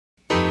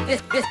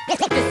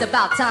It's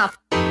about time.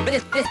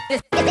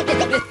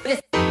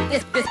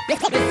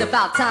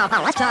 It's about time.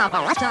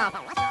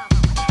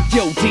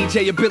 Yo,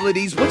 DJ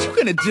Abilities, what you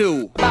gonna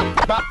do?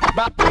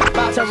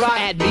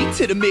 Add me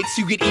to the mix,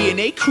 you get E and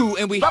A crew,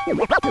 and we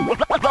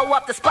blow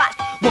up the spot.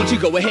 Won't you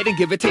go ahead and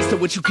give a taste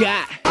of what you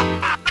got?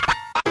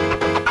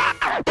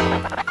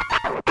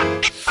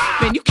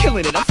 Man, you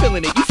killing it, I'm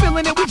feeling it. You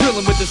feeling it? We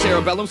drilling with the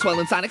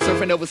cerebellum-swelling-sonics,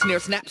 surfing over snare,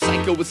 snap,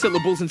 psycho with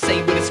syllables,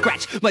 insane with a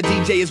scratch. My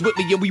DJ is with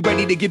me and we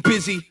ready to get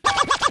busy.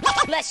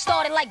 Let's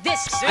start it like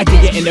this.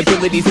 Eyedea and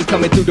Abilities is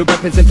coming through to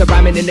represent the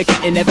rhyming and the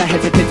cutting. Never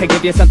hesitate to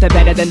give you something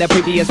better than the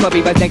previous.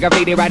 Flubby but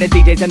graffiti writers,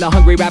 DJs, and the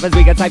hungry rappers.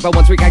 We got type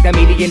once we crack the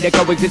median to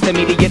coexist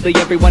immediately.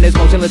 Everyone is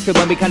motionless, cause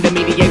when we come to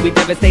mediate, we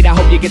devastate. I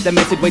hope you get the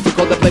message. Way too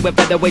cold to play with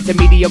featherweights and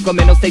mediocre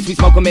mental states. We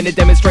smoke them in a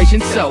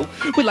demonstration. So,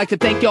 we'd like to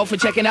thank y'all for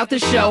checking out the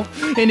show.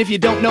 And if you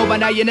don't know by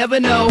now, you never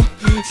know.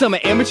 Some are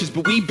amateurs,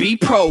 but we be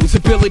pros.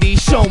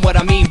 Abilities, show 'em what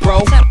I mean,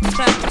 bro.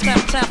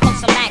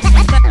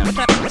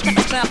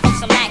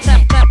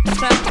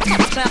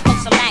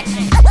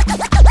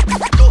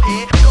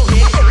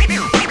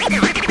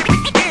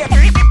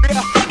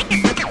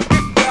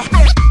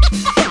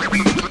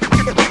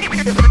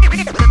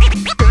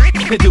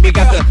 Do we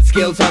got the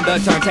skills on the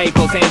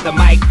turntables and the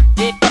mic?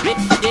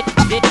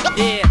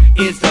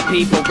 Is the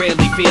people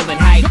really feeling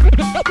hype?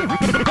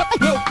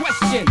 No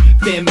question,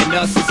 them and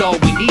us is all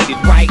we needed,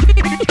 right?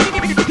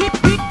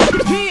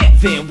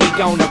 Then we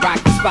gonna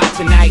rock the spot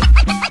tonight.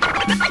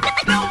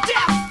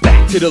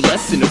 Back to the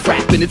lesson of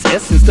rap in its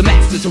essence. The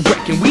masters of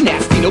wrecking, we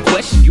nasty, no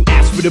question. You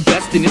asked for the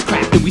best in this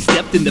craft and we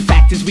stepped in. The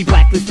fact is we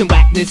blacklist and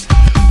whackness.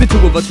 The two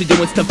of us, we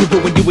doing stuff to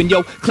ruin you and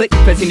yo click.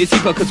 Pressing this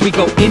people cause we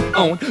go in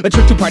on a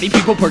trick to party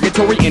people,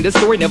 purgatory, end of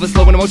story. Never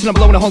slowing emotion, I'm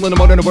blowing a hole in the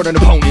motor and a word on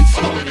opponents.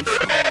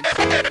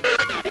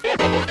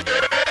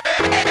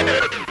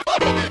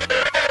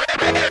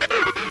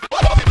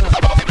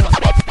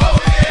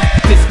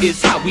 This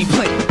is how we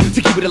play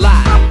to keep it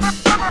alive.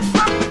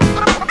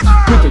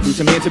 Introduce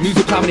some hands to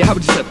music, comedy, how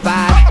would you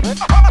survive?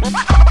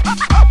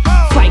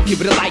 Fight,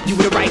 give it a light, you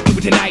with a right, do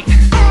it tonight.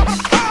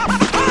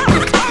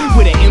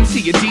 With an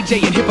MC, a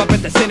DJ, and hip-hop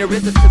at the center.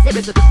 And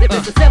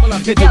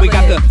do we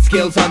got the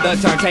skills on the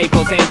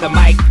turntables and the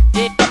mic?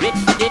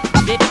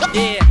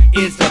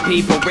 Is the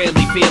people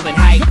really feeling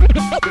hype?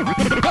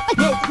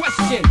 No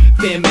question,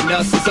 them and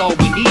us is all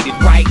we needed,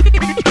 right?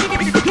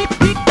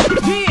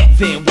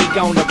 Then we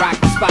gonna rock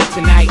the spot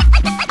tonight.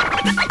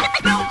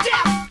 No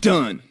doubt.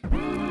 Done.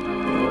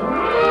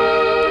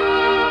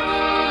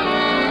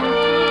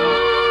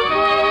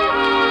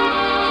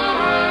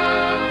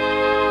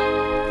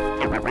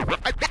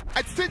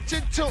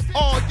 Attention to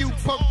all you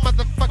punk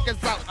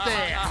motherfuckers out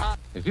there.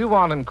 If you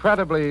want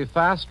incredibly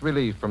fast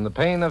relief from the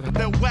pain of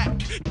The whack.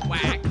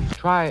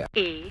 try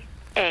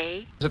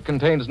E-A. It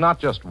contains not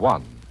just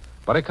one,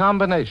 but a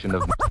combination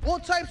of All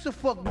types of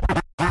fuck.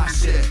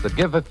 that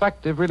give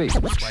effective relief.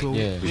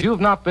 If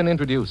you've not been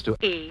introduced to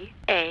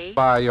E-A.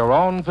 by your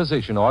own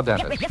physician or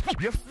dentist, You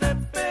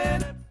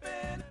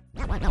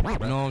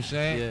know what I'm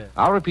saying? Yeah.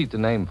 I'll repeat the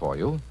name for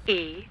you.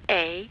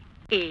 E-A.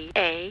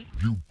 E-A.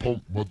 You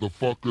punk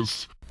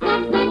motherfuckers.